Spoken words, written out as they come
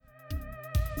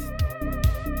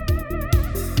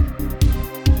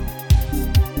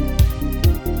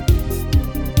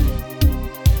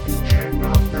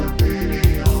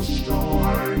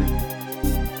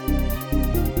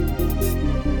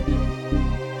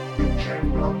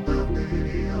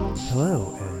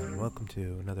Hello, and welcome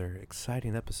to another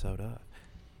exciting episode of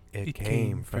It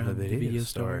Came from the Video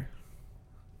Store.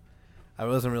 I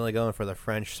wasn't really going for the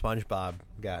French SpongeBob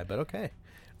guy, but okay.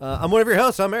 I'm one of your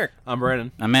hosts. I'm Eric. I'm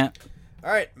Brandon. I'm Matt.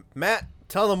 All right, Matt,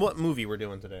 tell them what movie we're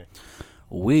doing today.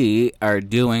 We are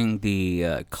doing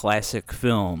the classic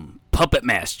film Puppet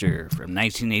Master from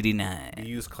 1989.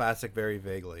 You use classic very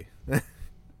vaguely.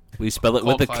 We spell it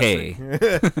with a K.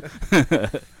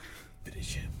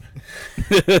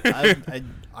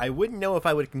 I wouldn't know if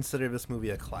I would consider this movie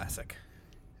a classic.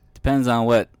 Depends on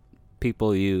what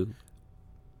people you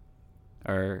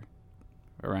are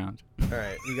around. All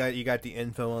right, you got the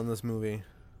info on this movie.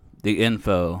 The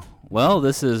info. Well,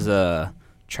 this is a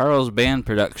Charles Band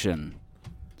production,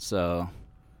 so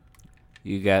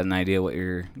you got an idea what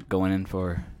you're going in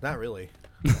for. Not really.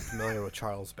 I'm familiar with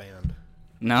Charles Band.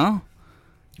 No?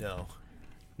 No.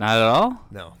 Not at all?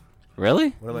 No. Really?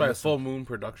 What am I By missing? Full Moon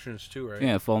Productions too, right?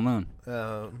 Yeah, Full Moon.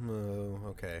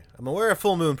 Okay. I'm aware of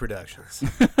Full Moon Productions.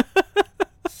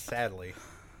 Sadly.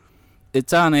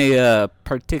 It's on a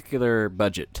particular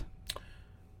budget.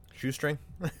 Shoestring?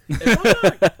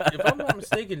 If I'm not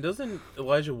mistaken, doesn't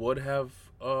Elijah Wood have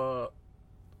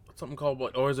something called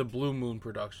what? Or is it Blue Moon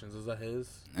Productions? Is that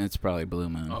his? It's probably Blue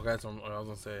Moon. Okay, that's what I was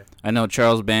gonna say. I know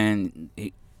Charles Band,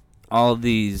 all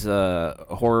these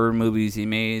horror movies he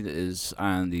made is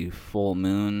on the Full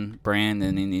Moon brand,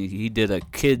 and he did a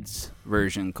kids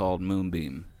version called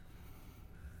Moonbeam,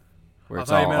 where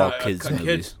it's all kids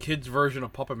movies. Kids version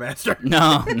of Puppet Master.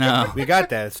 No. We got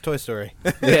that. It's Toy Story.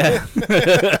 Yeah.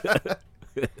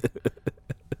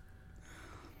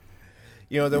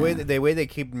 You know, the way they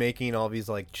keep making all these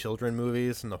like children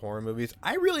movies and the horror movies,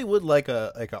 I really would like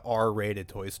a R-rated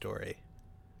Toy Story.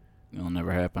 It'll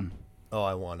never happen. Oh,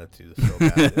 I want it to so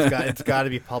bad. It's got to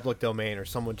be public domain, or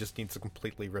someone just needs to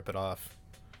completely rip it off.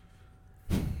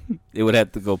 It would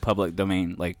have to go public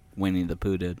domain like Winnie the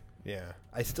Pooh did. Yeah,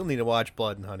 I still need to watch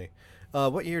Blood and Honey.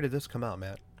 What year did this come out,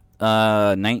 Matt?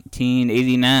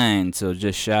 1989, so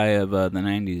just shy of the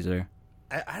 90s there.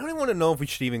 I don't even want to know if we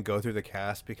should even go through the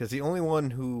cast, because the only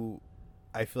one who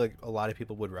I feel like a lot of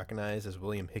people would recognize is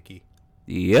William Hickey.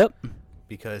 Yep.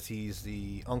 Because he's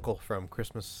the uncle from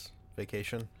Christmas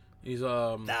Vacation. He's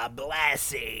The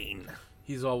Blessing.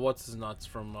 He's what's his nuts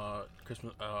from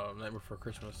Christmas Nightmare Before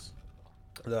Christmas.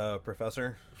 The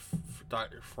professor.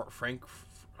 Dr. Frank.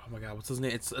 Oh my God, what's his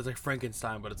name? It's like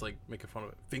Frankenstein, but it's like making fun of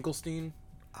it. Finkelstein.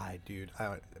 I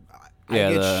Yeah,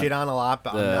 get shit on a lot,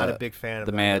 but I'm not a big fan of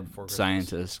the Nightmare mad Before Christmas.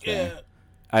 scientist guy. Yeah.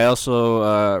 I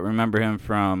also remember him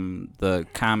from the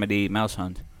comedy Mouse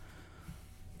Hunt,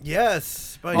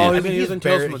 Yes, but Oh, I he mean, was in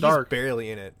Tales from the Dark. He's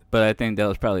barely in it. but I think that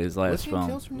was probably his Was last he in film.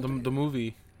 Tales from the Dark? The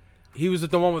movie. He was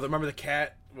the one with, remember the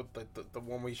cat? With the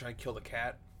one where he's trying to kill the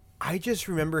cat? I just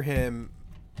remember him.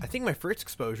 I think my first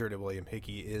exposure to William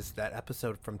Hickey is that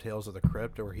episode from Tales of the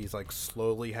Crypt where he's like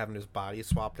slowly having his body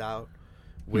swapped out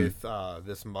with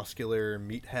this muscular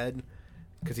meathead,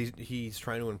 because he's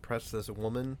trying to impress this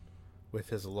woman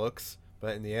with his looks,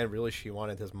 but in the end, really, she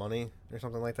wanted his money or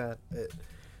something like that.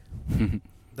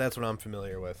 That's what I'm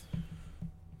familiar with.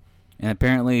 And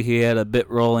apparently he had a bit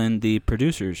role in The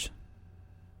Producers.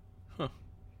 Huh.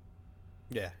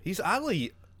 Yeah, he's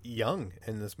oddly young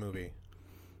in this movie.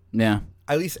 Yeah.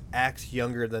 At least acts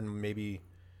younger than maybe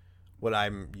what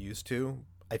I'm used to.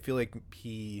 I feel like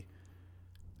he,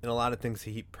 in a lot of things,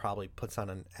 he probably puts on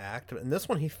an act. But in this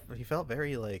one, he felt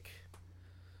very, like,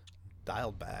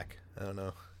 dialed back. I don't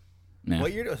know. Yeah.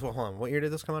 What year? Hold on. What year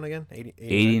did this come out again?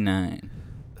 89.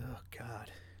 Oh, God.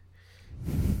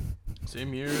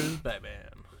 Same year as Batman.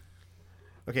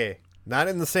 Okay, not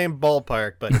in the same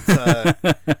ballpark, but it's,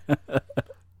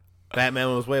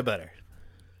 Batman was way better.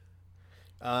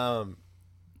 What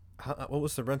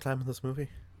was the runtime of this movie?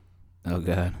 Oh,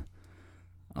 God.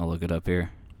 I'll look it up here.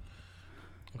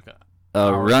 Okay. A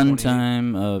Hour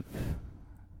runtime of...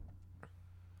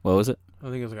 What was it? I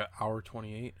think it was like an hour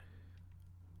 28.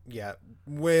 Yeah,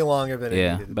 way longer than it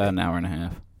Yeah, needed to about be. an hour and a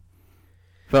half.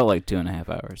 Felt like 2.5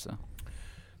 hours, though.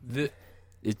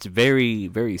 It's very,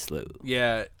 very slow.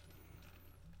 Yeah.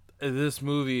 This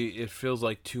movie, it feels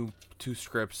like two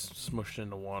scripts smushed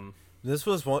into one. This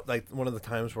was one of the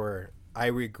times where I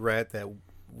regret that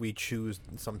we choose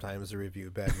sometimes to review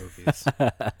bad movies.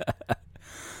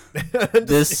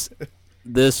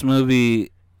 This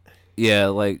movie, yeah,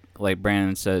 like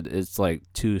Brandon said, it's like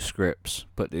two scripts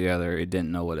put together. It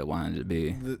didn't know what it wanted to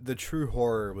be. The true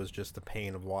horror was just the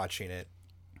pain of watching it.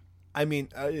 I mean,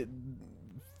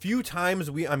 few times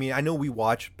I know we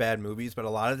watch bad movies, but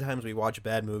a lot of times we watch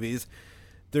bad movies,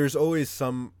 there's always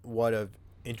somewhat of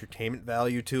entertainment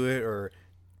value to it, or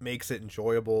makes it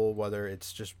enjoyable, whether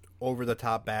it's just over the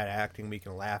top bad acting we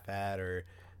can laugh at, or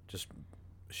just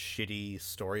shitty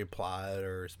story plot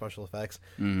or special effects.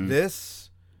 This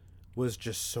was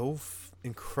just so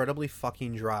incredibly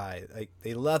fucking dry. Like,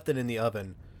 they left it in the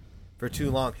oven for too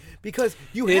long because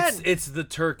it's the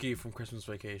turkey from Christmas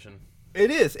Vacation. It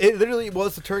is. It literally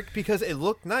was the turkey because it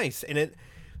looked nice, and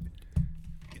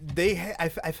I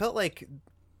felt like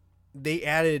they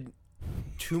added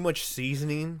too much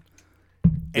seasoning.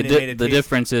 And the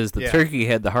difference is the turkey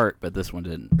had the heart, but this one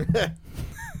didn't.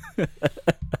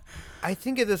 I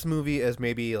think of this movie as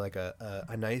maybe like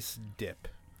a nice dip.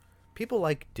 People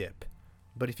like dip,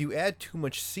 but if you add too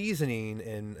much seasoning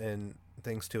and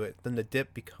things to it, then the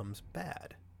dip becomes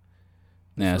bad.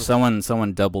 Yeah,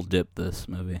 someone double dipped this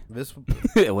movie.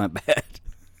 It went bad.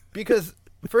 Because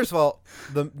first of all,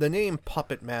 the name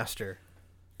Puppet Master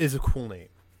is a cool name.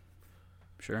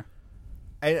 Sure.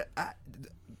 I'm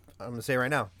gonna say right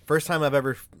now, first time I've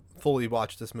ever fully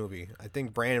watched this movie. I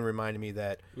think Brandon reminded me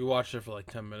that we watched it for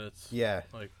like 10 minutes. Yeah,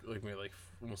 like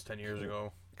almost 10 years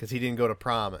ago. Because he didn't go to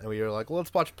prom, and we were like, well,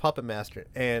 let's watch Puppet Master,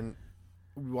 and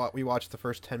we watched the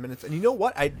first 10 minutes. And you know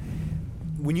what?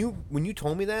 When you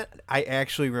told me that, I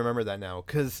actually remember that now.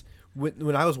 Because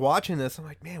when I was watching this, I'm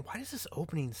like, man, why does this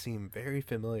opening seem very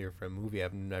familiar for a movie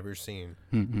I've never seen?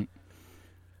 Mm-hmm.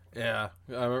 Yeah,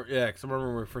 because I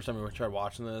remember the first time we tried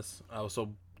watching this, I was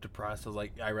so depressed. I was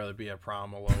like, I'd rather be at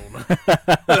prom alone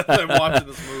than watching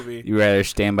this movie. You'd rather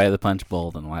stand by the punch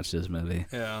bowl than watch this movie.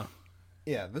 Yeah.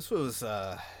 Yeah, this was...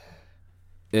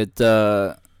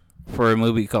 For a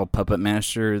movie called Puppet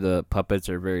Master, the puppets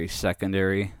are very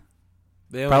secondary.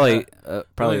 They only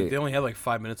had like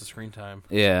 5 minutes of screen time.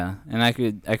 Yeah, and I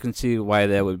can see why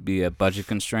that would be a budget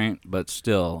constraint, but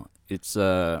still, it's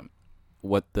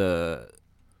what the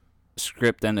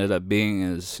script ended up being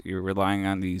is you're relying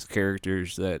on these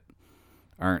characters that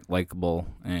aren't likable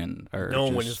and are no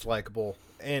one is likable,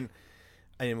 and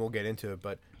we'll get into it.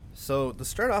 But so to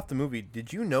start off the movie,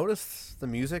 did you notice the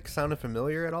music sounded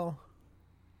familiar at all?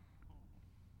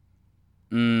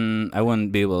 I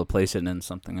wouldn't be able to place it in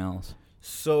something else.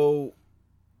 So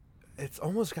it's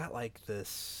almost got like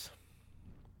this.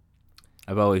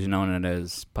 I've always known it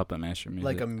as Puppet Master music,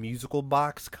 like a musical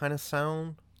box kind of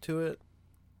sound to it.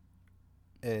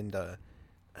 And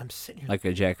I'm sitting here like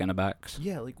a Jack in a Box.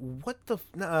 Yeah, like what the?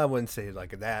 No, I wouldn't say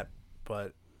like that,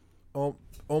 but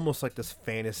almost like this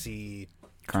fantasy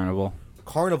carnival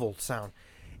sound.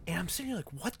 And I'm sitting here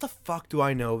like, what the fuck do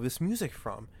I know this music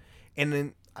from? And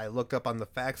then I looked up on the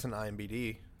facts on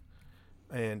IMDb,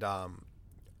 and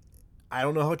I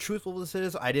don't know how truthful this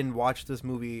is. I didn't watch this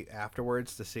movie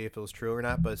afterwards to see if it was true or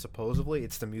not, but supposedly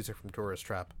it's the music from Tourist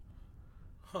Trap.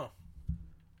 Huh.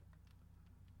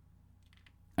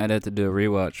 I'd have to do a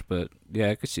rewatch, but yeah,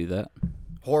 I could see that.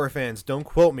 Horror fans, don't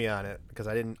quote me on it because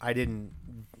I didn't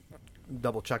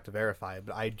double check to verify it,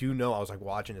 but I do know I was like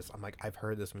watching this. I'm like, I've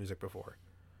heard this music before,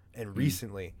 and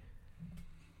recently.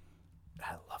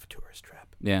 I love Tourist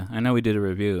Trap. Yeah, I know we did a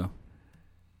review.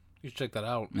 You should check that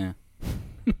out. Yeah.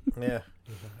 Yeah.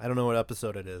 I don't know what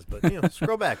episode it is, but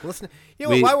scroll back, listen.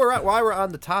 While we're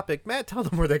on the topic, Matt, tell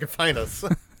them where they can find us.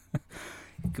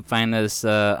 You can find us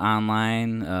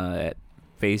online at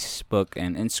Facebook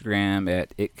and Instagram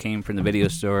at It Came From The Video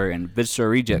Store and VidStore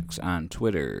Rejects on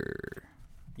Twitter.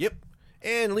 Yep.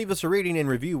 And leave us a rating and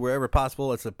review wherever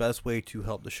possible. It's the best way to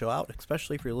help the show out,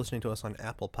 especially if you're listening to us on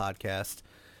Apple Podcasts.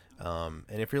 And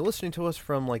if you're listening to us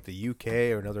from like the UK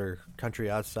or another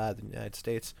country outside the United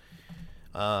States,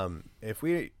 if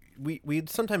we'd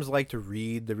sometimes like to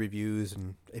read the reviews,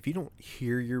 and if you don't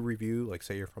hear your review, like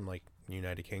say you're from like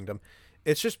United Kingdom,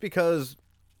 it's just because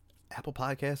Apple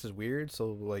Podcasts is weird. So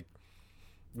like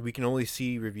we can only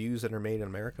see reviews that are made in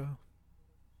America,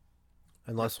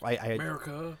 unless I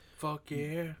America, fuck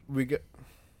yeah, we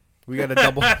gotta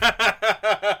double,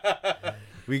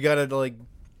 we gotta like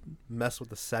mess with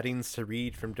the settings to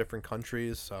read from different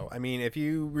countries. So I mean, if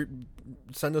you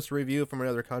send us a review from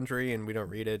another country and we don't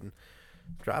read it,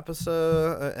 drop us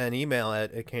an email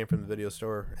at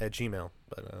itcamefromthevideostore@gmail.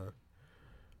 But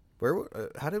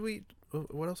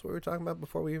what else were we talking about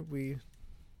before we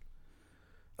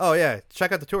oh yeah,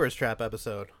 check out the Tourist Trap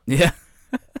episode. Yeah.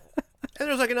 And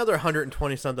there's like another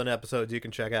 120 something episodes you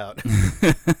can check out.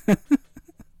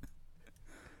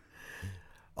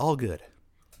 All good.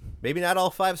 Maybe not all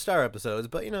 5-star episodes,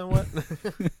 but you know what?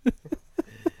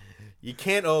 You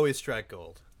can't always strike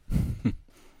gold.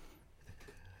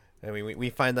 I mean, we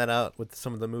find that out with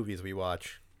some of the movies we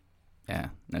watch. Yeah,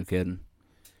 no kidding.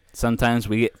 Sometimes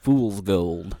we get fool's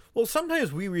gold. Well,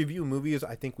 sometimes we review movies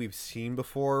I think we've seen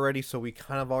before already, so we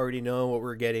kind of already know what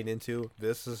we're getting into.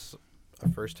 This is a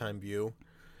first-time view.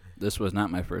 This was not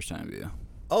my first time view.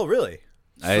 Oh, really?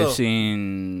 I've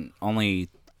seen only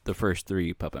the first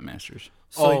 3 Puppet Masters.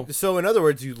 So in other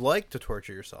words, you like to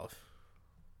torture yourself.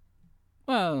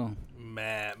 Well,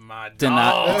 Matt, my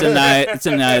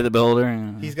deny the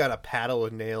builder. He's got a paddle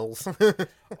with nails.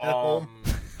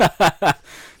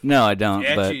 No, I don't.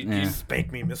 Yeah, but actually,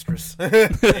 Spank me, mistress. Do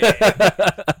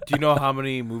you know how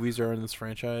many movies are in this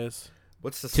franchise?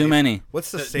 What's the too many.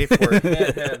 What's the safe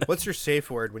word? What's your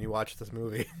safe word when you watch this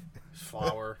movie?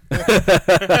 Flower. Do you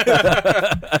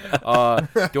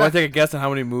want to take a guess on how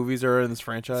many movies are in this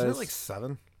franchise? Isn't it like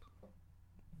 7?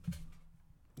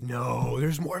 No,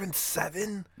 there's more than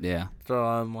 7. Yeah. So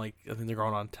I think they're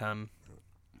going on 10.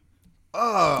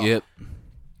 Oh. Yep.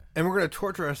 And we're gonna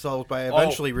torture ourselves by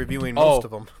eventually reviewing most of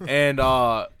them. And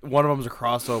one of them is a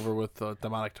crossover with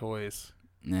Demonic Toys.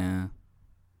 Yeah.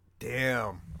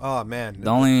 Damn. Oh man.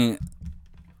 The only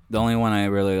one I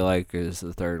really like is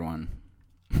the 3rd one.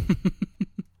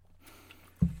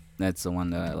 That's the one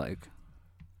that I like.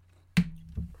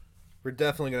 We're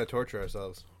definitely gonna torture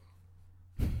ourselves.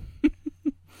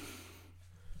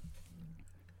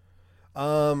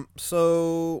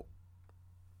 So.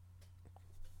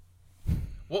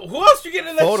 Well, who else you getting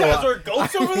in that Photo shot? op. Is there a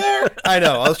ghost over there? I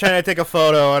know. I was trying to take a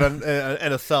photo and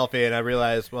a selfie, and I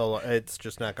realized, well, it's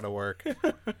just not gonna work.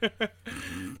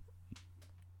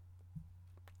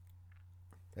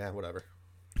 Yeah, whatever.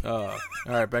 All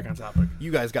right, back on topic.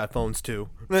 You guys got phones too.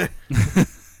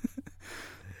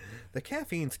 The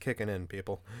caffeine's kicking in,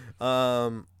 people.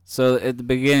 So at the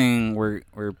beginning, we're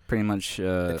pretty much.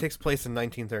 It takes place in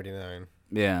 1939.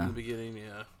 Yeah. In the beginning,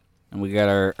 yeah. And we got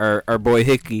our boy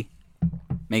Hickey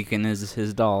making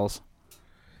his dolls.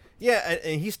 Yeah,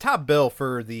 and he's top bill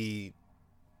for the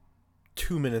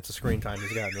 2 minutes of screen time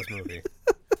he's got in this movie.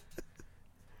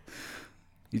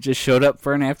 He just showed up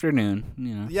for an afternoon,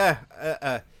 you know. Yeah,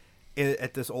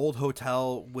 at this old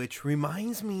hotel, which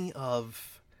reminds me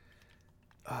of.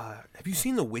 Have you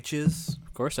seen The Witches?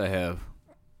 Of course I have.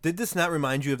 Did this not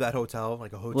remind you of that hotel,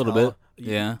 like a hotel? A little bit,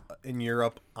 yeah. In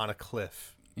Europe on a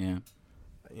cliff. Yeah.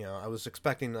 You know, I was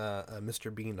expecting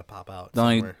Mr. Bean to pop out.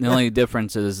 The only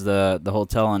difference is the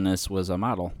hotel in this was a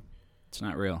model. It's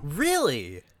not real.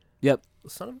 Really? Yep.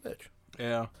 Son of a bitch.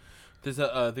 Yeah. This,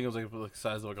 I think it was like the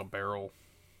size of like a barrel.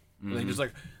 Mm-hmm.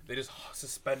 They just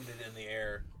suspended it in the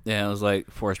air. Yeah, it was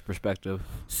like forced perspective.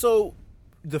 So,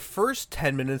 the first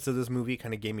 10 minutes of this movie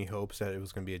kind of gave me hopes that it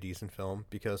was going to be a decent film,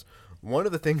 because one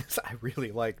of the things I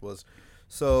really liked was,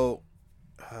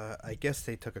 I guess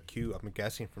they took a cue, I'm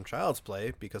guessing, from Child's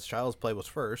Play, because Child's Play was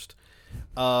first,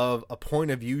 of a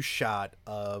point of view shot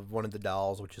of one of the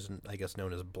dolls, which is, I guess,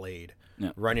 known as Blade,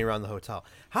 running around the hotel.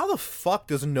 How the fuck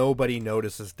does nobody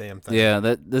notice this damn thing? Yeah,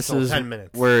 this is 10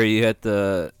 minutes. where you have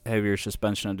to have your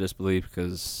suspension of disbelief,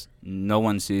 because no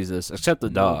one sees this except the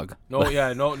dog. No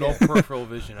peripheral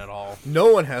vision at all.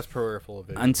 No one has peripheral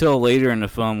vision. Until later in the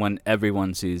film when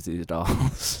everyone sees these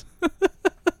dolls.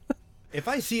 If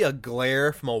I see a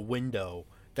glare from a window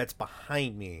that's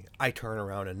behind me, I turn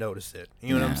around and notice it.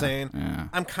 You know what I'm saying? Yeah.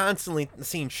 I'm constantly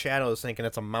seeing shadows thinking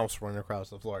it's a mouse running across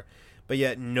the floor. But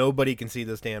yet nobody can see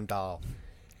this damn doll.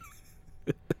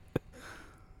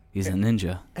 He's a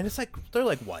ninja. And it's like, they're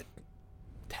like, what?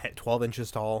 12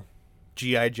 inches tall?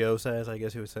 G.I. Joe size, I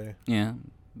guess you would say. Yeah,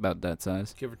 about that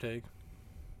size. Give or take.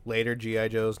 Later G.I.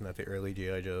 Joes, not the early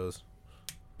G.I. Joes.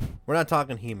 We're not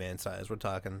talking He-Man size. We're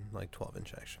talking like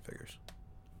 12-inch action figures.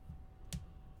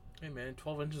 Hey man,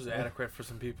 12 inches is adequate for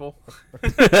some people.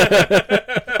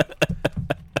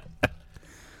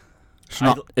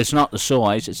 It's not the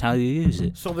size, it's how you use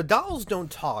it. So the dolls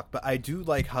don't talk, but I do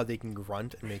like how they can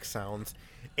grunt and make sounds.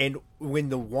 And when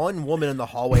the one woman in the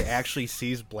hallway actually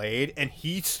sees Blade and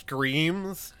he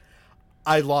screams,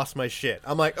 I lost my shit.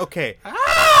 I'm like, okay.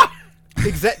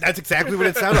 That's exactly what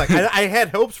it sounded like. I had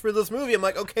hopes for this movie. I'm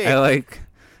like, okay.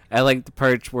 I like the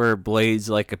parts where Blade's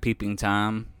like a peeping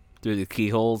Tom through the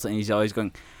keyholes, and he's always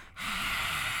going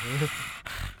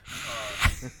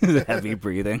heavy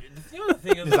breathing.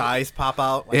 His eyes pop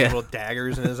out like little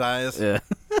daggers in his eyes. Yeah.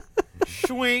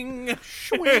 Swing.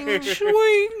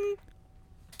 Swing.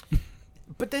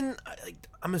 But then,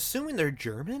 I'm assuming they're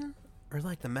German, or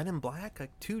like the Men in Black,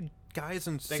 like two guys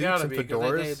in suits and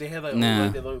fedoras. They had like Nah.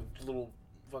 little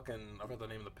fucking, I forgot the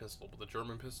name of the pistol, but the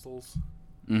German pistols.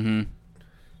 Mm-hmm.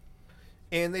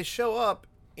 And they show up,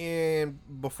 and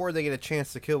before they get a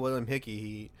chance to kill William Hickey,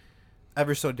 he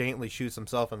ever so daintily shoots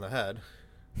himself in the head.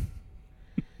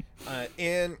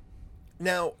 And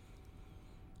now,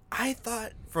 I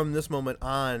thought from this moment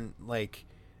on, like,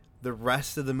 the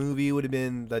rest of the movie would have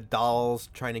been the dolls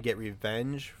trying to get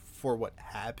revenge for what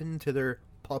happened to their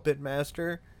puppet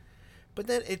master. But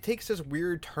then it takes this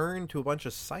weird turn to a bunch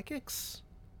of psychics.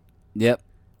 Yep.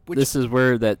 Which, this is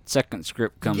where that second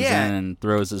script comes Yeah. in and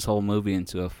throws this whole movie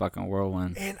into a fucking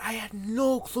whirlwind. and I had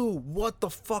no clue what the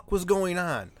fuck was going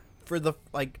on.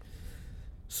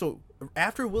 So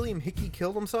after William Hickey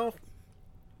killed himself,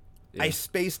 Yeah. I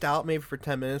spaced out maybe for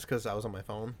 10 minutes because I was on my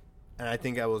phone. And I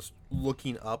think I was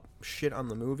looking up shit on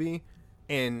the movie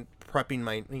and prepping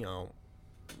my,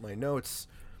 my notes.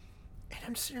 And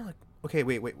I'm just sitting there like, okay,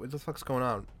 wait, what the fuck's going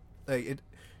on? Like,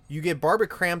 you get Barbara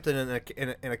Crampton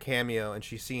in a cameo, and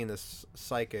she's seeing this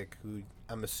psychic who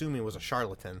I'm assuming was a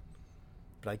charlatan.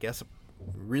 But I guess it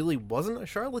really wasn't a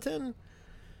charlatan.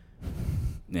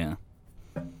 Yeah.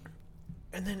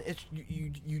 And then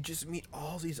you just meet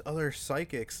all these other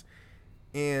psychics,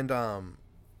 and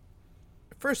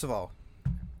first of all,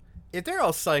 if they're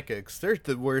all psychics, they're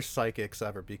the worst psychics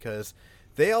ever because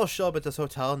they all show up at this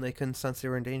hotel and they couldn't sense they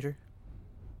were in danger.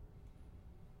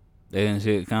 They didn't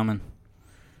see it coming.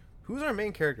 Who's our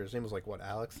main character? His name was what,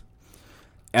 Alex?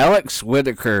 Alex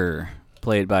Whitaker,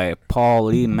 played by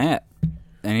Paul E. Matt,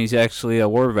 and he's actually a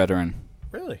war veteran.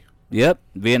 Really? Yep,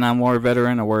 Vietnam War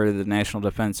veteran, awarded the National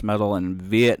Defense Medal and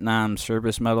Vietnam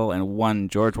Service Medal, and won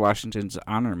George Washington's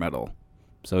Honor Medal.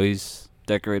 So he's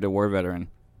decorated war veteran,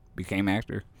 became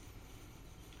actor.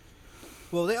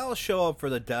 Well, they all show up for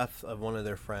the death of one of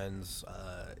their friends,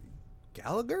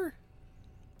 Gallagher?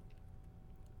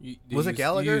 Was it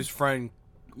Gallagher? You use friend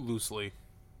loosely.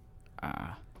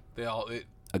 They all,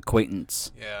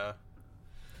 Acquaintance. yeah.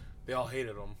 They all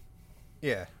hated him.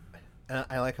 Yeah. And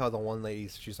I like how the one lady,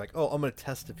 she's like, "Oh, I'm gonna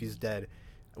test if he's dead."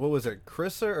 What was it,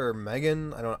 Carissa or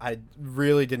Megan? I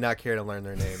really did not care to learn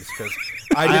their names because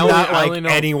I did not I like only know-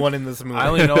 anyone in this movie. I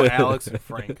only know Alex and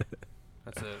Frank.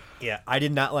 That's it. Yeah, I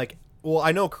did not like. Well,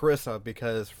 I know Carissa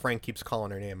because Frank keeps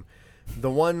calling her name.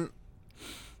 The one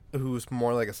who's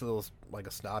more like a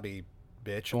snobby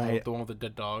bitch. The one with the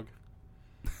dead dog.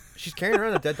 She's carrying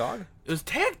around a dead dog. It was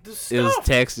It was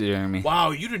taxidermy.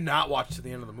 Wow, you did not watch to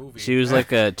the end of the movie. She was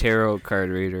like a tarot card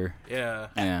reader. Yeah.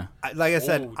 Yeah. Like I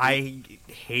said, Oh, I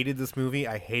hated this movie.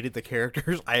 I hated the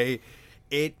characters.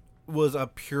 It was a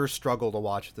pure struggle to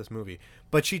watch this movie.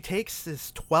 But she takes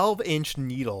this 12-inch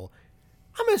needle.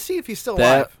 I'm gonna see if he's still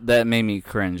alive. That made me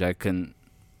cringe. I couldn't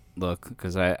look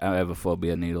because I have a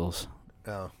phobia of needles.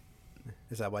 Oh,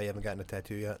 is that why you haven't gotten a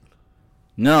tattoo yet?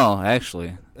 No,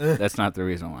 actually, that's not the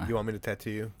reason why. You want me to tattoo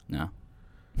you? No.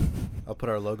 I'll put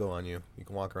our logo on you. You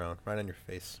can walk around right on your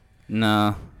face.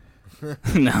 No.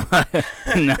 No.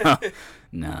 No.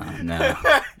 No.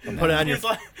 Put it on your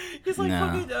He's like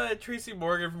No. fucking Tracy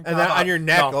Morgan from and then on your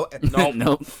neck. No. Nope.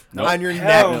 Nope. Nope. On your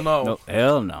Hell neck. no. Nope.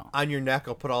 Hell no. On your neck,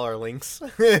 I'll put all our links.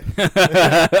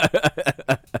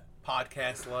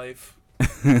 Podcast life.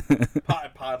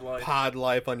 Pod life. Pod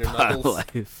life on your Pod knuckles.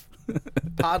 life.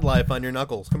 Pod life on your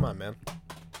knuckles. Come on, man.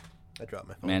 I dropped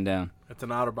my phone. Man down. It's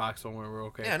an outer box one where we're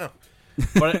okay. Yeah, I know.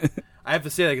 But I have to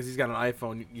say that because he's got an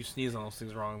iPhone. You sneeze on those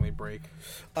things wrong and they break.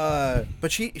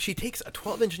 But she takes a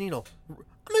 12-inch needle. I'm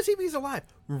gonna see if he's alive.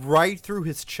 Right through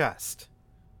his chest.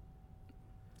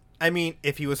 I mean,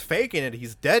 if he was faking it,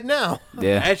 he's dead now.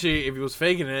 Yeah. Actually, if he was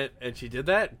faking it and she did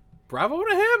that, bravo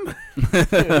to him.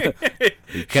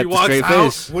 He She kept a walks straight out.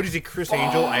 face. What is he, Chris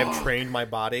Angel? I have trained my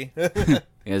body.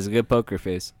 He has a good poker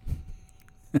face.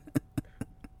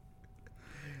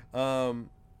 And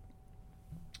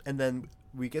then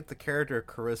we get the character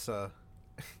Carissa.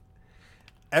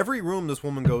 Every room this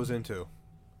woman goes into,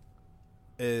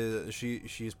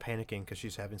 she's panicking because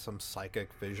she's having some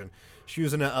psychic vision. She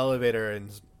was in an elevator and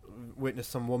witnessed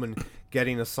some woman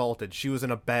getting assaulted. She was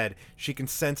in a bed. She can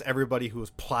sense everybody who was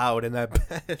plowed in that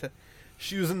bed.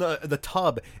 She was in the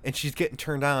tub and she's getting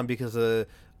turned on because a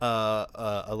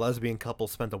lesbian couple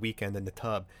spent the weekend in the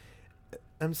tub.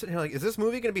 I'm sitting here like, is this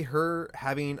movie gonna be her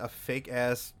having a fake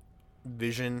ass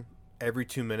vision every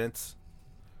 2 minutes?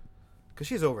 Because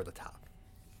she's over the top.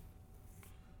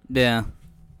 Yeah.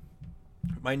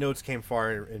 My notes came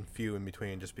far and few in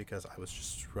between just because I was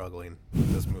just struggling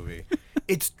with this movie.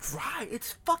 It's dry.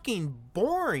 It's fucking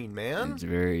boring, man. It's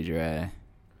very dry.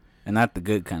 And not the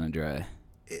good kind of dry.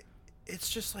 It's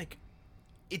just like,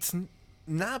 it's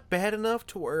not bad enough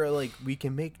to where like we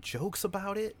can make jokes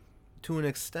about it to an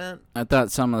extent. I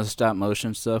thought some of the stop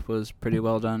motion stuff was pretty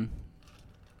well done.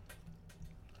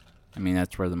 I mean,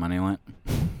 that's where the money went.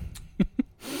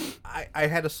 I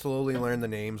had to slowly learn the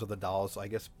names of the dolls. So I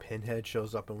guess Pinhead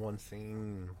shows up in one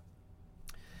scene.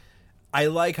 I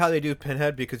like how they do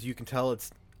Pinhead because you can tell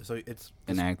it's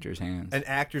An actor's hands. an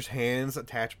actor's hands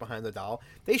attached behind the doll.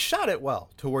 They shot it well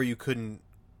to where you couldn't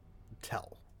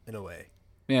tell in a way.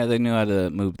 Yeah, they knew how to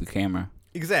move the camera.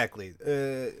 Exactly.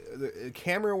 The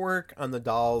camera work on the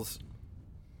dolls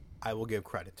I will give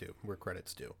credit to where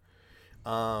credit's due.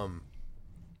 I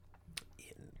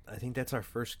think that's our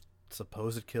first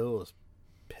supposed kill. Is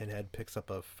Pinhead picks up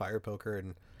a fire poker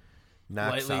and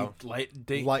knocks out.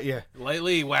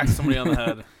 Lightly whacks somebody on the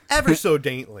head. Ever so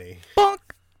daintily. Bonk.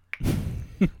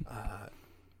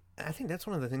 I think that's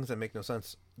one of the things that make no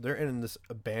sense. They're in this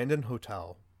abandoned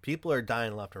hotel. People are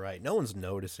dying left and right. No one's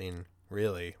noticing,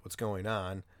 really, what's going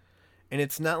on. And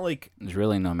it's not like... There's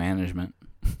really no management.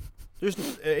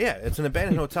 It's an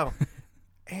abandoned hotel.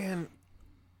 And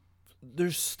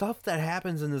there's stuff that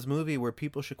happens in this movie where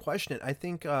people should question it. I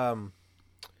think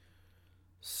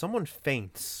someone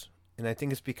faints. And I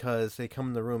think it's because they come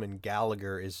in the room and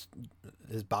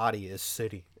his body is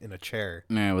sitting in a chair.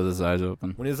 Yeah, with his eyes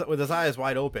open. With his eyes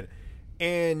wide open.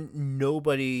 And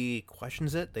nobody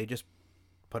questions it. They just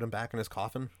put him back in his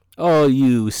coffin. Oh,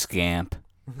 you scamp.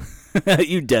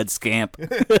 You dead scamp.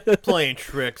 Playing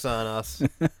tricks on us.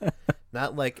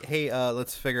 Not like, hey,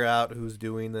 let's figure out who's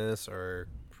doing this or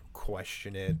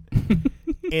question it.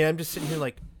 And I'm just sitting here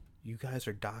like, you guys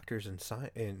are doctors and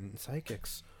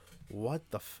psychics.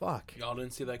 What the fuck? Y'all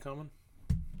didn't see that coming?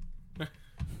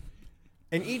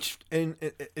 And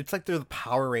it's like they're the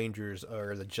Power Rangers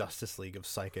or the Justice League of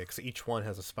psychics. Each one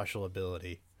has a special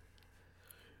ability.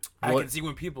 I can see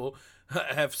when people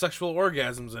have sexual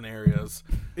orgasms in areas.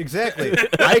 Exactly.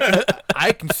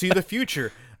 I can see the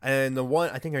future. And the one,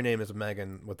 I think her name is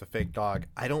Megan with the fake dog.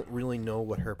 I don't really know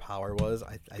what her power was.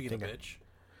 I think a bitch.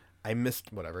 I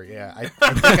missed whatever. Yeah, I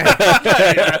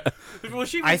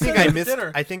think I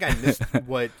missed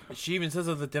what she even says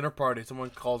at the dinner party.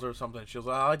 Someone calls her or something. She goes,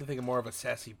 "I like to think of more of a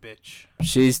sassy bitch."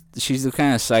 She's the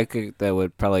kind of psychic that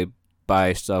would probably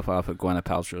buy stuff off of Gwyneth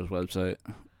Paltrow's website.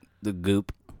 The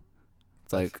Goop.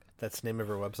 It's like that's the name of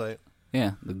her website.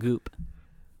 Yeah, the Goop.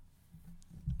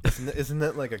 Isn't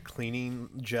that like a cleaning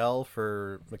gel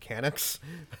for mechanics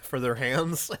for their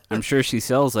hands? I'm sure she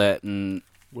sells that and.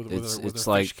 With a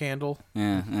like fish candle.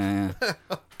 Yeah.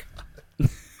 Oh,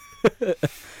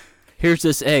 here's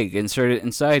this egg. Insert it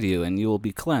inside you, and you will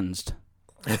be cleansed.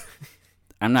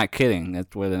 I'm not kidding.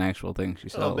 That's what an actual thing she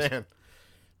sells. Oh man,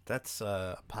 that's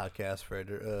a podcast for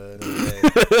another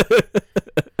day.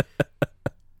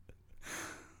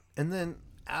 And then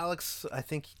Alex, I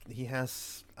think he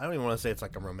has. I don't even want to say it's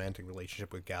like a romantic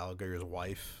relationship with Gallagher's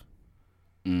wife.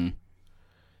 Mm.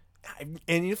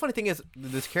 And the funny thing is,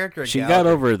 this character... She got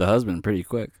over the husband pretty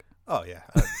quick. Oh, yeah.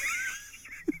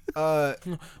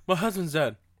 My husband's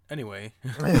dead. Anyway.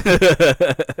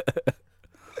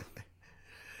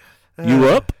 You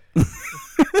up?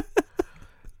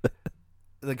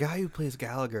 The guy who plays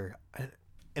Gallagher...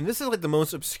 And this is like the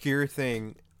most obscure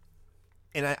thing.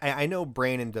 And I know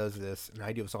Brandon does this, and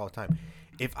I do this all the time.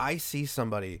 If I see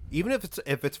somebody, even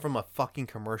if it's from a fucking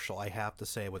commercial, I have to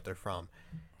say what they're from.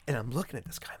 And I'm looking at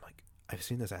this guy, I'm like, I've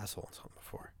seen this asshole in something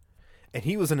before. And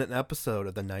he was in an episode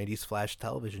of the 90s Flash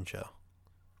television show.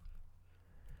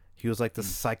 He was like the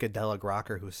psychedelic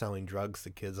rocker who was selling drugs to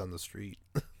kids on the street.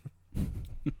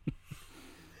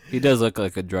 He does look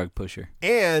like a drug pusher.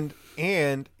 And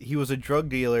he was a drug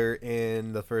dealer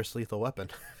in the first Lethal Weapon.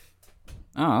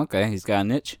 Oh, okay. He's got a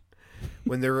niche.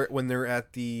 When they're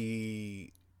at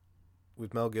the...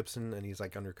 with Mel Gibson, and he's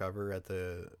like undercover at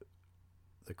the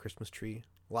Christmas tree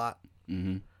lot.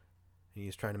 Mm-hmm.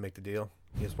 He's trying to make the deal.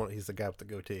 He's the guy with the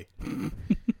goatee.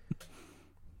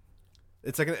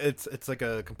 It's like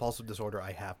a compulsive disorder.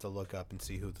 I have to look up and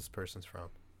see who this person's from.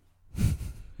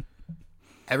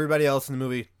 Everybody else in the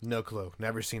movie, no clue.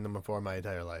 Never seen them before in my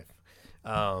entire life.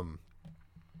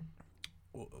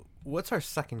 What's our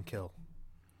second kill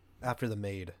after the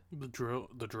maid? The drill.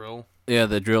 Yeah,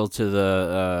 the drill to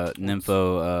the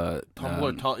nympho.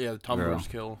 The tumbler's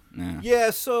kill. Yeah,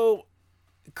 so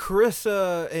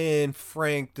Carissa and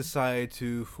Frank decide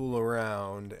to fool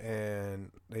around,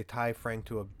 and they tie Frank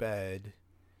to a bed.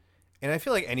 And I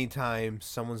feel like anytime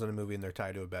someone's in a movie and they're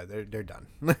tied to a bed, they're done.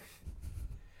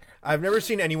 I've never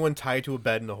seen anyone tied to a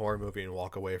bed in a horror movie and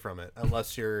walk away from it,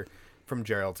 unless you're from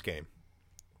Gerald's Game.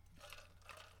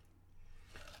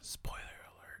 Spoiler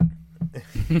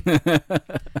alert.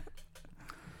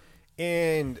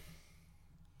 And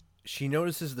she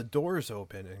notices the door's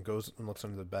open and goes and looks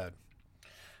under the bed.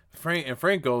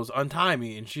 Frank goes, untie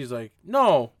me, and she's like,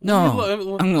 no, I'm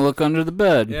gonna look under the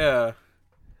bed. Yeah.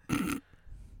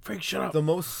 Frank, shut up. The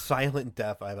most silent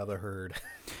death I've ever heard.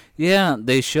 Yeah,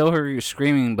 they show her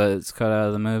screaming, but it's cut out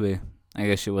of the movie. I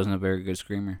guess she wasn't a very good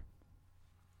screamer.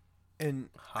 And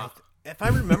if I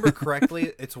remember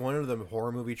correctly, it's one of the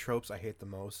horror movie tropes I hate the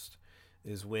most,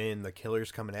 is when the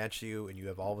killer's coming at you and you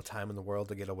have all the time in the world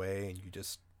to get away and you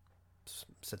just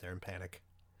sit there and panic.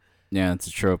 Yeah, it's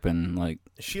a trope in like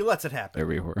She lets it happen.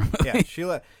 every horror movie.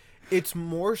 Yeah, it's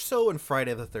more so in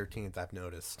Friday the 13th, I've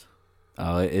noticed.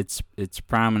 Oh, it's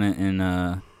prominent in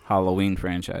Halloween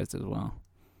franchise as well.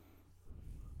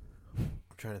 I'm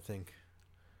trying to think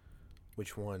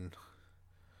which one.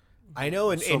 I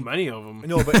know So many of them.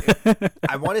 No, but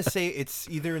I want to say it's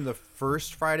either in the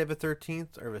first Friday the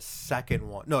 13th or the second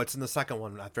one. No, it's in the second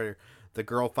one after the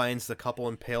girl finds the couple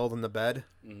impaled in the bed.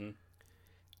 Mm-hmm.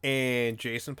 And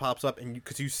Jason pops up, and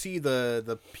because you see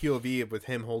the POV with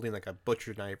him holding like a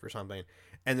butcher knife or something,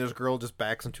 and this girl just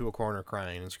backs into a corner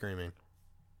crying and screaming.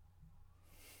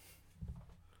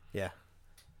 Yeah.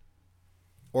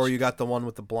 Or you got the one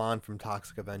with the blonde from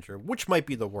Toxic Avenger, which might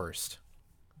be the worst.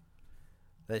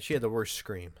 That she had the worst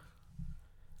scream.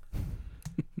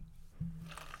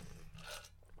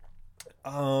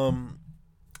 And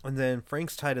then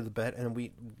Frank's tied to the bed, and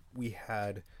we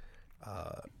had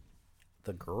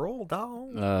the girl doll,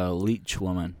 Leech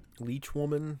woman. Leech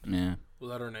woman. Yeah.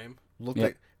 Was that her name? Looked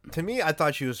like, to me, I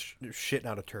thought she was shitting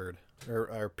out a turd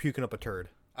or puking up a turd.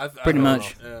 Pretty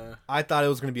much. I thought it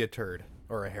was going to be a turd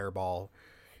or a hairball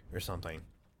or something.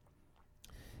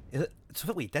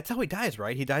 So wait, that's how he dies,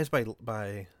 right? He dies by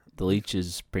the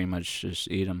leeches pretty much just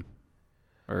eat him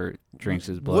or drinks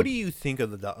his blood. What do you think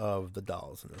of the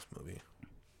dolls in this movie?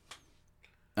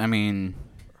 I mean,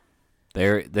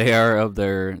 they are of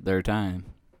their time.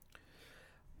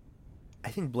 I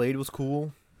think Blade was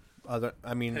cool.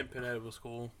 Pinhead was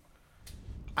cool.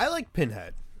 I like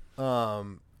Pinhead.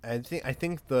 I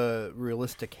think the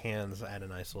realistic hands add a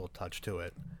nice little touch to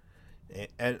it.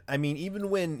 And I mean, even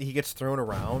when he gets thrown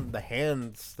around, the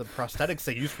hands, the prosthetics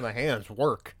they use for the hands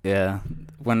work. Yeah.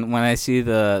 When I see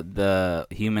the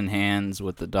human hands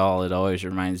with the doll, it always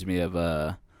reminds me of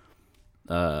the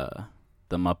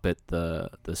Muppet, the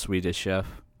Swedish Chef,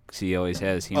 because he always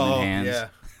has human hands. Yeah.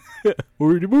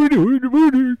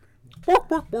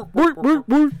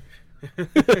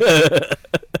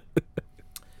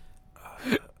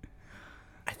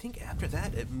 I think after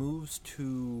that it moves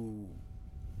to.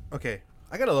 Okay,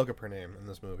 I gotta look up her name in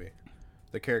this movie.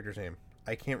 The character's name.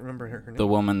 I can't remember her name. The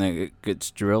woman that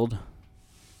gets drilled?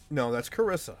 No, that's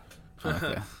Carissa.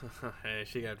 Okay. Hey,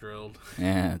 she got drilled.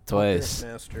 Yeah, twice.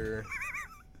 Master.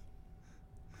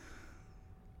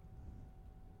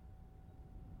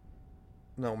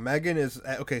 No, Megan is...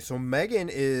 Okay, so Megan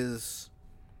is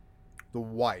the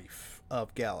wife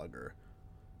of Gallagher.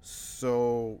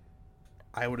 So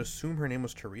I would assume her name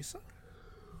was Teresa?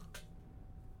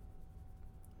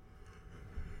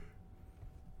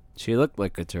 She looked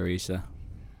like a Teresa.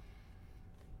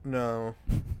 No.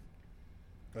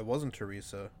 It wasn't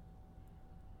Teresa.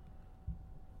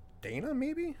 Dana,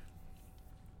 maybe?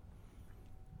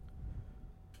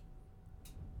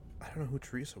 I don't know who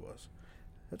Teresa was.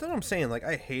 That's what I'm saying. Like,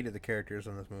 I hated the characters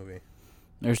in this movie.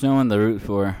 There's no one to root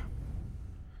for.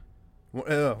 One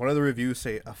of the reviews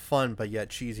say, a fun but yet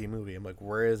cheesy movie. I'm like,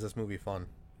 where is this movie fun?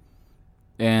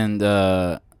 And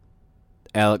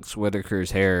Alex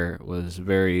Whitaker's hair was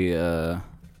very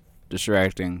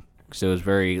distracting because it was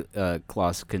very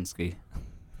Klaus Kinski.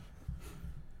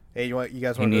 Hey, you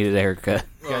guys He want needed a haircut.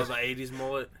 Oh, it was an 80s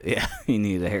mullet. Yeah, he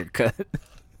needed a haircut.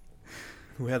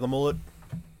 Who had the mullet?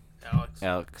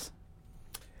 Alex.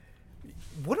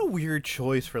 What a weird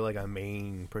choice for like a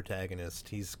main protagonist.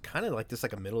 He's kind of like just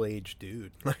like a middle-aged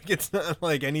dude. Like it's not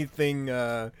like anything.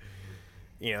 I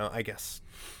guess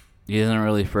He doesn't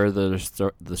really further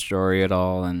the story at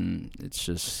all, and it's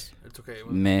just It's okay.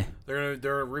 meh.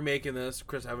 They're remaking this.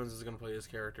 Chris Evans is gonna play his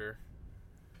character.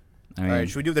 I mean, all right,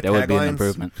 should we do the that would be an taglines?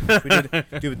 improvement. Should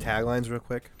we do the taglines real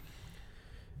quick?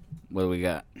 What do we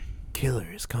got?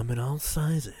 Killers come in all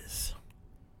sizes.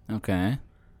 Okay.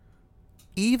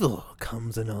 Evil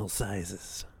comes in all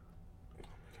sizes.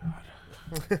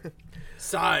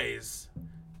 Size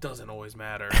doesn't always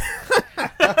matter.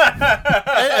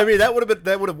 I mean, that would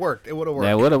have worked. It would have worked.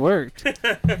 That would have worked.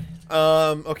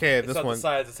 Okay, It's this not one. the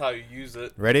size; it's how you use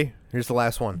it. Ready? Here's the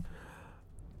last one.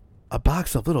 A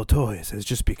box of little toys has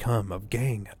just become a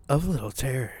gang of little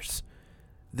terrors.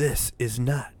 This is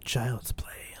not child's play.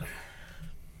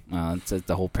 It's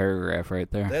the whole paragraph right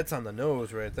there. That's on the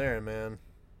nose right there, man.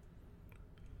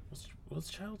 Was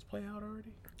Child's Play out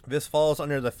already? This falls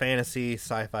under the fantasy,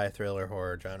 sci-fi, thriller,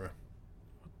 horror genre.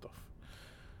 What the?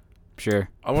 Sure.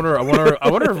 I wonder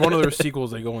if one of their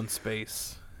sequels they go in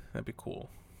space. That'd be cool.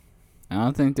 I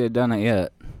don't think they've done it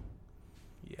yet.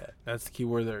 Yeah, that's the key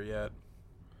word there. Yet.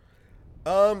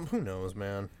 Who knows,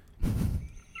 man?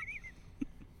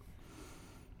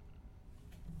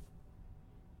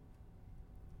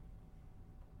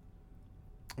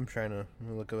 I'm trying to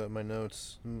look at my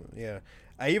notes. Yeah,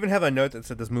 I even have a note that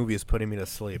said this movie is putting me to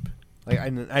sleep. Like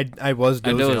I was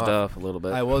dozing dozed off. off a little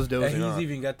bit. I was Yeah, dozing he's off.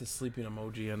 even got the sleeping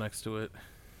emoji next to it.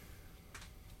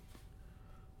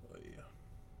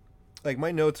 Like,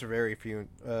 my notes are very few.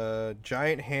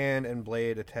 Giant hand and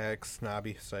blade attack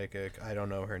snobby psychic. I don't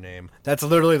know her name. That's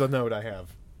literally the note I have.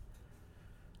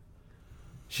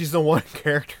 She's the one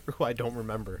character who I don't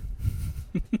remember.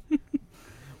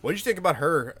 What did you think about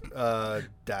her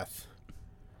death?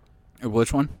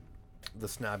 Which one? The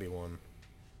snobby one.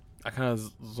 I kind of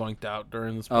zonked out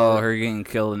during this. Oh, part. her getting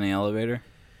killed in the elevator?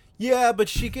 Yeah, but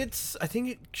she gets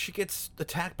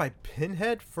attacked by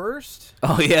Pinhead first.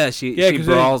 Oh, yeah, she 'cause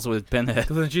brawls with Pinhead.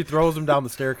 Because then she throws him down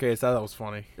the staircase. I thought that was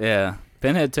funny. Yeah,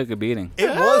 Pinhead took a beating. It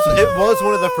was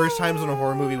one of the first times in a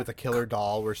horror movie with a killer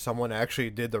doll where someone actually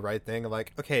did the right thing.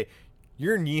 Like, okay,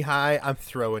 you're knee high, I'm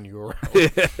throwing you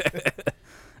around.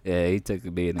 Yeah, he took a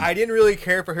beating. I didn't really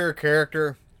care for her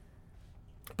character,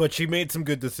 but she made some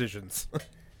good decisions.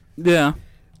 Yeah.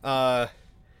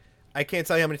 I can't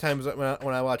tell you how many times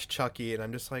when I watch Chucky and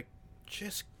I'm just like,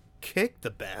 just kick the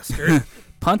bastard.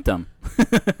 Punt him.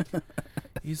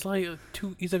 He's like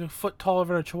he's like a foot taller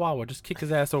than a chihuahua. Just kick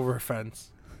his ass over a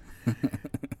fence.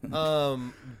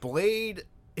 Blade.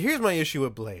 Here's my issue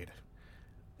with Blade.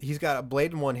 He's got a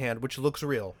blade in one hand, which looks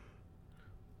real.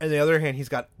 And the other hand, he's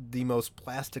got the most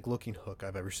plastic-looking hook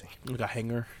I've ever seen. Like a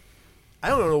hanger. I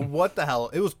don't know what the hell.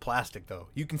 It was plastic, though.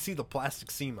 You can see the plastic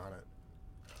seam on it.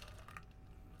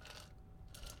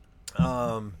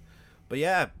 But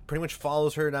yeah, pretty much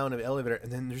follows her down the elevator,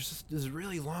 and then there's just this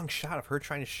really long shot of her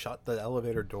trying to shut the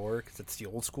elevator door because it's the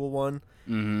old school one,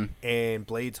 and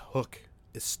Blade's hook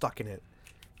is stuck in it,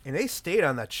 and they stayed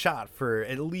on that shot for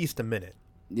at least a minute.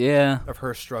 Yeah. Of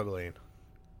her struggling.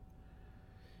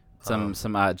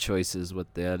 Some odd choices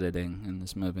with the editing in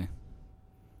this movie.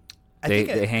 I They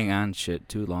think hang on shit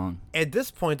too long. at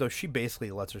this point, though, she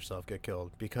basically lets herself get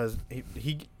killed because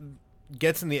he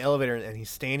gets in the elevator and he's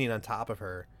standing on top of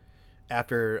her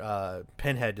after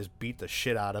Pinhead just beat the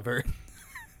shit out of her.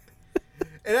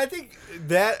 And I think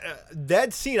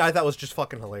that scene I thought was just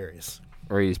fucking hilarious.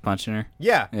 Where he's punching her?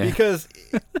 Yeah. Because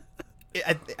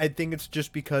I think it's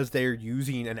just because they're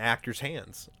using an actor's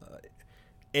hands.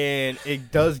 And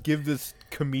it does give this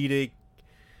comedic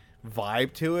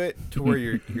vibe to it, to where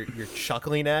you're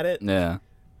chuckling at it. Yeah.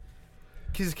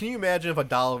 Because can you imagine if a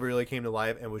doll really came to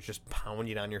life and was just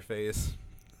pounding on your face?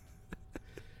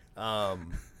 And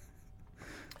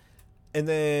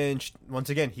then once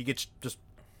again, he gets just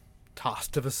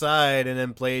tossed to the side, and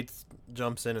then Blade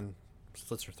jumps in and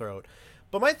slits her throat.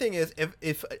 But my thing is,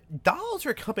 if dolls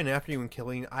are coming after you and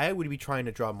killing, I would be trying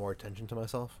to draw more attention to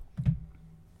myself.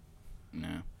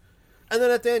 No. And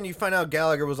then at the end, you find out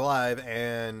Gallagher was alive,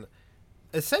 and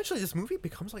essentially this movie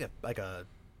becomes like a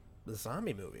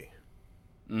zombie movie.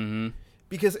 Mm-hmm.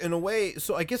 Because in a way,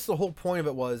 so I guess the whole point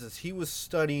of it is he was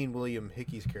studying William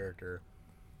Hickey's character,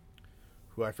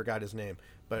 who I forgot his name,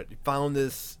 but found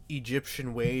this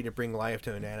Egyptian way to bring life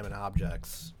to inanimate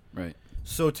objects. Right.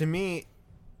 So to me,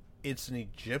 it's an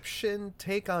Egyptian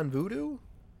take on voodoo.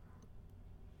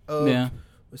 Yeah.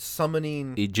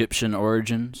 Summoning. Egyptian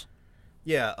origins.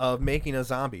 Yeah, of making a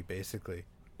zombie, basically.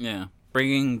 Yeah.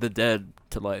 Bringing the dead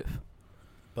to life.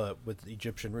 But with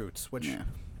Egyptian roots, which, Yeah.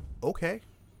 okay.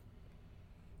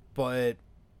 But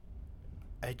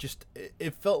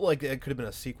it felt like it could have been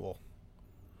a sequel.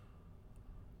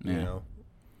 Yeah. You know,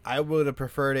 I would have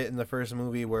preferred it in the first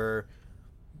movie where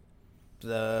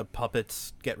the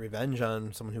puppets get revenge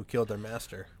on someone who killed their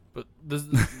master. But this,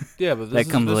 yeah, but That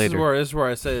comes later. This is where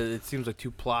I say it seems like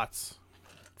two plots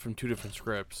from two different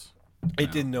scripts.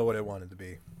 It didn't know what it wanted to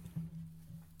be.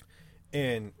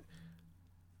 And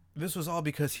this was all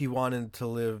because he wanted to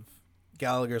live.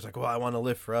 Gallagher's like, well, I want to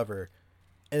live forever.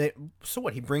 And so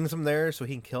what? He brings them there so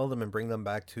he can kill them and bring them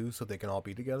back too, so they can all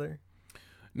be together.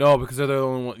 No, because they're the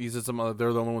only one. He said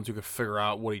they're the only ones who could figure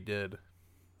out what he did.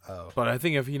 Oh, But I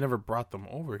think if he never brought them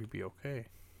over, he'd be okay.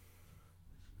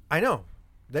 I know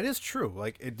that is true.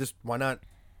 Like, it just why not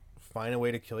find a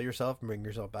way to kill yourself and bring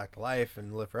yourself back to life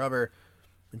and live forever,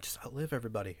 and just outlive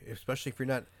everybody, especially if you're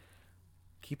not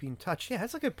keeping in touch. Yeah,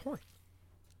 that's a good point.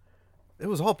 It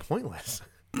was all pointless.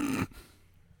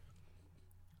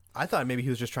 I thought maybe he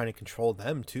was just trying to control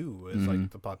them too, as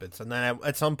like the puppets. And then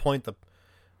at some point, do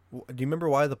you remember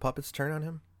why the puppets turn on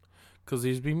him? Because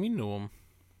he's being mean to him.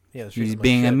 Yeah, He's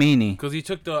being a meanie. Because he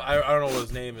took I don't know what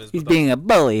his name is. He's but being a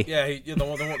bully. Yeah, the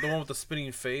one with the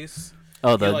spinning face.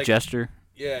 Oh, the like, gesture.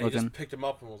 Yeah, he looking. just picked him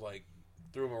up and was like,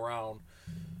 threw him around.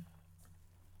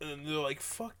 And they're like,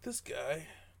 fuck this guy.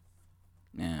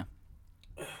 Yeah.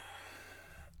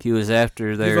 He was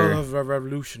after their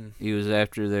revolution. He was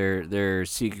after their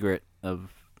secret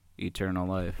of eternal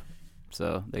life,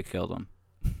 so they killed him.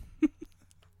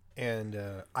 And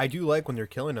I do like when they're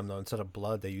killing him though. Instead of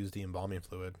blood, they use the embalming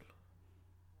fluid.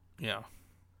 Yeah.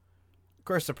 Of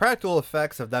course, the practical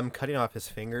effects of them cutting off his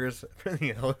fingers from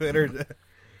the elevator,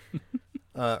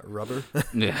 rubber.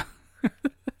 Yeah.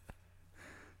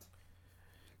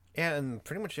 And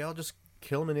pretty much they all just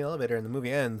kill him in the elevator, and the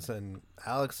movie ends, and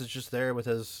Alex is just there with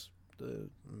his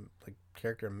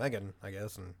character Megan, I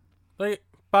guess, and Like,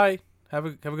 bye. Have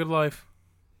a good life.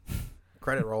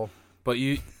 credit roll. But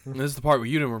this is the part where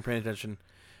you didn't were paying attention.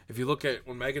 If you look at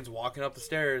when Megan's walking up the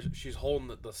stairs, she's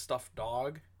holding the stuffed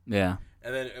dog, Yeah.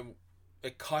 and then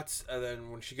it cuts, and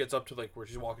then when she gets up to like where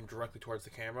she's walking directly towards the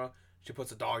camera, she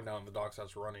puts the dog down, and the dog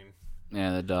starts running.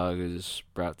 Yeah, the dog is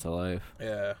brought to life.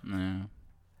 Yeah. Yeah.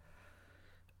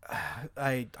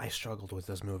 I struggled with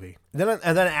this movie. And then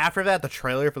after that, the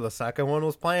trailer for the second one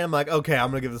was playing. I'm like, okay, I'm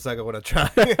gonna give the second one a try.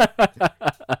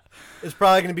 It's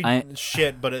probably gonna be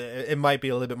shit, but it might be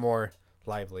a little bit more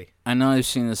lively. I know I've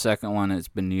seen the second one. It's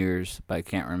been years, but I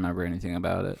can't remember anything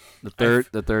about it.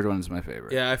 The third one's my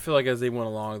favorite. Yeah, I feel like as they went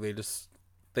along, they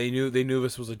knew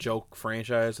this was a joke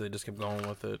franchise, so they just kept going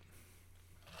with it.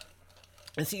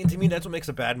 And see, to me, that's what makes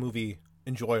a bad movie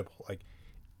enjoyable. Like,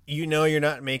 you know, you're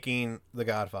not making The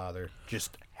Godfather.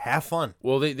 Just have fun.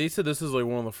 Well, they said this is like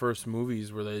one of the first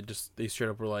movies where they straight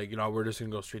up were like, we're just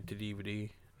gonna go straight to DVD,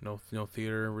 no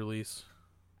theater release.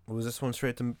 Was this one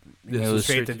straight to? It was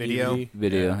straight to video. DVD.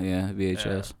 Video, yeah, VHS.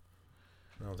 Yeah.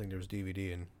 I don't think there was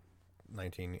DVD in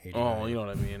 1989. Oh, you know what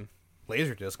I mean.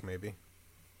 Laserdisc, maybe.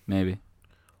 Maybe.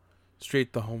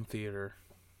 Straight to home theater.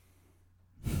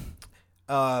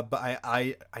 But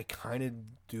I kind of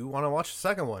do want to watch the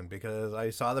second one because I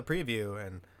saw the preview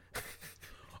and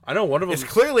I know one of them. it's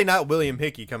clearly not William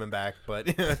Hickey coming back, but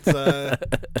it's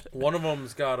one of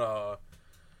them's got I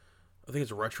think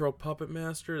it's a Retro Puppet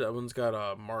Master. That one's got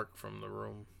a Mark from The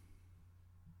Room.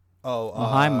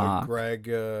 Hi, Mark. Greg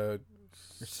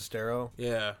Sestero.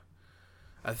 Yeah,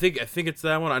 I think it's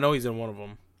that one. I know he's in one of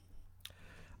them.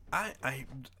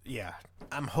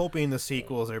 I'm hoping the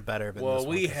sequels are better than this one. Well,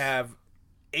 we have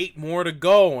 8 more to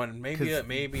go, and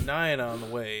maybe 9 on the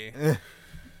way.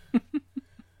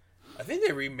 I think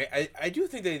I do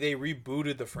think they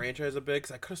rebooted the franchise a bit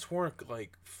because I could have sworn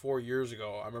like 4 years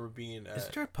ago I remember being. Is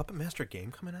there a Puppet Master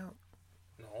game coming out?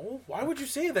 No, why would you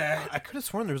say that? I could have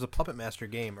sworn there was a Puppet Master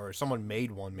game, or someone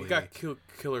made one. Maybe we got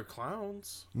Killer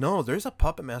Clowns. No, there's a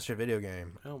Puppet Master video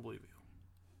game. I don't believe you.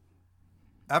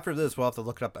 After this, we'll have to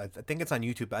look it up. I think it's on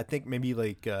YouTube. I think maybe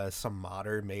like some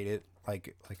modder made it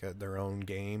like their own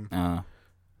game.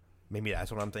 Maybe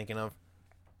that's what I'm thinking of.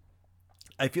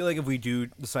 I feel like if we do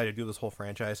decide to do this whole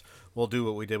franchise, we'll do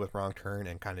what we did with Wrong Turn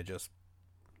and kind of just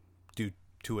do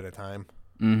 2 at a time.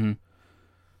 Mm-hmm.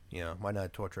 You know, why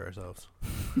not torture ourselves?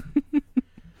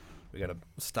 We got to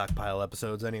stockpile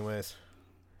episodes anyways.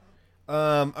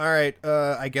 All right.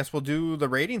 I guess we'll do the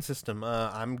rating system.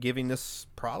 I'm giving this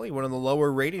probably one of the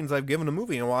lower ratings I've given a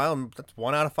movie in a while, and that's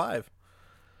 1 out of 5.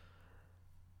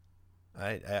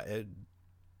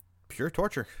 Pure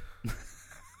torture.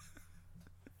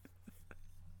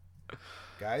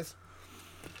 Guys?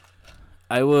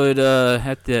 I would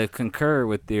have to concur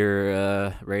with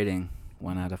your rating.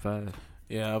 1 out of 5.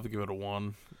 Yeah, I'll have to give it a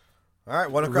 1. All right,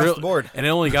 1 across the board. And it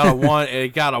only got a 1. It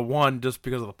got a 1 just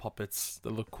because of the puppets that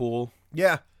look cool.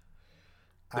 Yeah.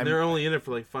 And they're only in it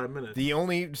for like 5 minutes. The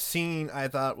only scene I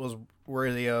thought was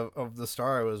worthy of the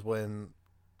star was when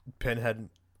Pinhead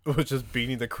was just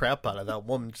beating the crap out of that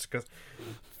woman just because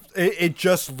it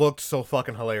just looked so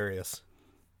fucking hilarious.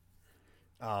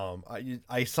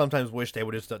 I sometimes wish they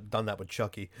would have just done that with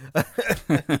Chucky.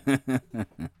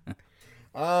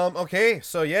 Okay,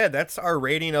 so yeah, that's our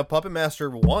rating of Puppet Master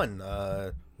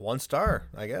 1. 1 star,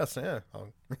 I guess. Yeah.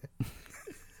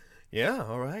 Yeah.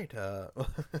 All right.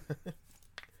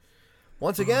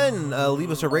 Once again,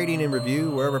 leave us a rating and review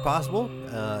wherever possible.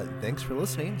 Thanks for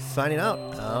listening. Signing out.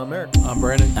 I'm Eric. I'm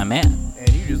Brandon. I'm Matt.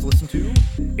 And you just listened to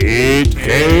It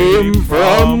Came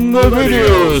From the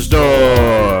Video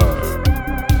Store.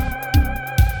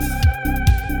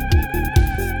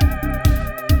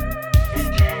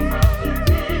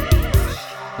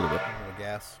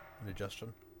 gas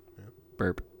indigestion. Yeah.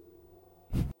 Burp.